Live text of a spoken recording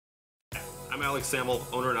I'm Alex Samuel,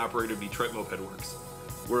 owner and operator of Detroit Moped Works.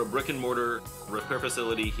 We're a brick and mortar repair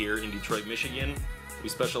facility here in Detroit, Michigan. We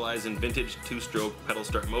specialize in vintage two-stroke pedal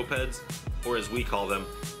start mopeds, or as we call them,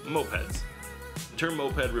 mopeds. The term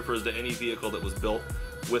moped refers to any vehicle that was built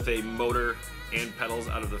with a motor and pedals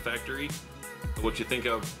out of the factory. What you think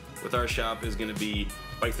of with our shop is going to be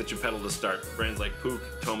bikes that you pedal to start. Brands like Puch,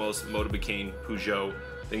 Tomos, Motobecane, Peugeot,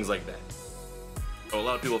 things like that. So a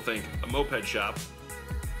lot of people think, a moped shop,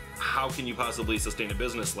 how can you possibly sustain a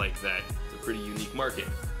business like that? It's a pretty unique market.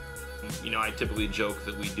 You know, I typically joke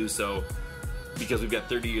that we do so because we've got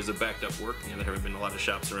 30 years of backed up work. You know, there haven't been a lot of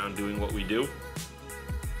shops around doing what we do.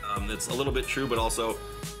 It's a little bit true, but also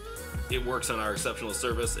it works on our exceptional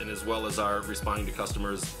service and as well as our responding to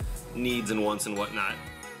customers' needs and wants and whatnot.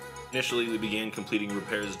 Initially, we began completing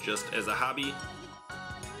repairs just as a hobby,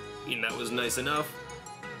 and that was nice enough.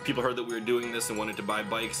 People heard that we were doing this and wanted to buy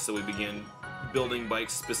bikes, so we began building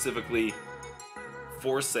bikes specifically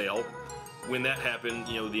for sale. When that happened,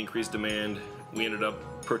 you know, the increased demand, we ended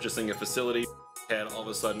up purchasing a facility. Had all of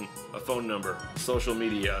a sudden a phone number, social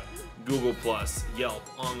media, Google+, Yelp,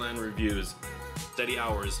 online reviews, steady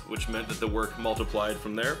hours, which meant that the work multiplied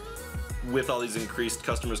from there. With all these increased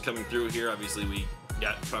customers coming through here, obviously we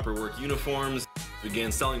got proper work uniforms,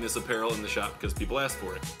 began selling this apparel in the shop because people asked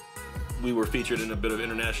for it. We were featured in a bit of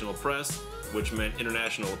international press, which meant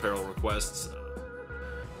international apparel requests.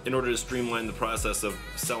 In order to streamline the process of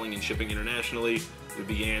selling and shipping internationally, we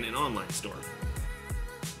began an online store.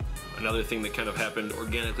 Another thing that kind of happened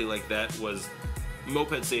organically like that was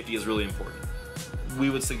moped safety is really important. We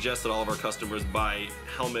would suggest that all of our customers buy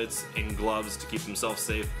helmets and gloves to keep themselves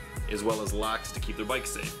safe, as well as locks to keep their bikes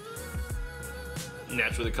safe.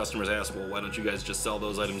 Naturally, the customers ask, well, why don't you guys just sell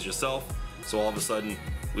those items yourself? So all of a sudden,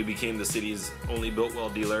 we became the city's only Built-Well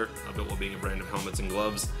dealer, Built-Well being a brand of helmets and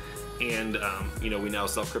gloves. And you know, we now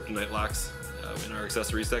sell kryptonite locks in our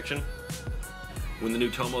accessory section. When the new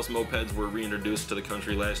Tomos mopeds were reintroduced to the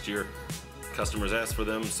country last year, customers asked for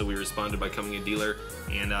them, so we responded by becoming a dealer.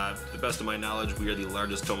 And to the best of my knowledge, we are the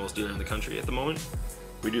largest Tomos dealer in the country at the moment.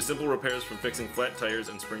 We do simple repairs from fixing flat tires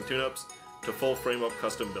and spring tune-ups to full frame-up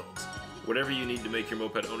custom builds. Whatever you need to make your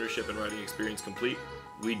moped ownership and riding experience complete,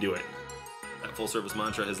 we do it. That full-service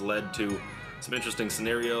mantra has led to some interesting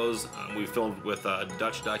scenarios. We've filmed with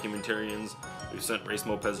Dutch documentarians. We've sent race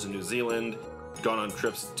mopeds to New Zealand, gone on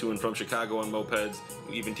trips to and from Chicago on mopeds.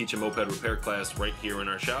 We even teach a moped repair class right here in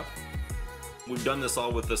our shop. We've done this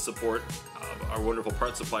all with the support of our wonderful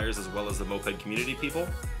parts suppliers as well as the moped community people.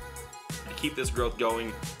 To keep this growth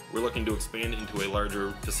going, we're looking to expand into a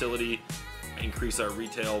larger facility, increase our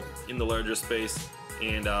retail in the larger space,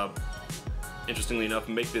 and interestingly enough,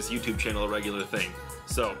 make this YouTube channel a regular thing.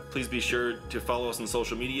 So please be sure to follow us on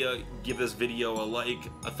social media, give this video a like,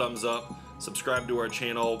 a thumbs up, subscribe to our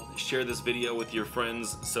channel, share this video with your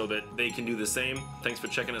friends so that they can do the same. Thanks for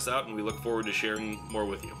checking us out, and we look forward to sharing more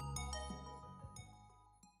with you.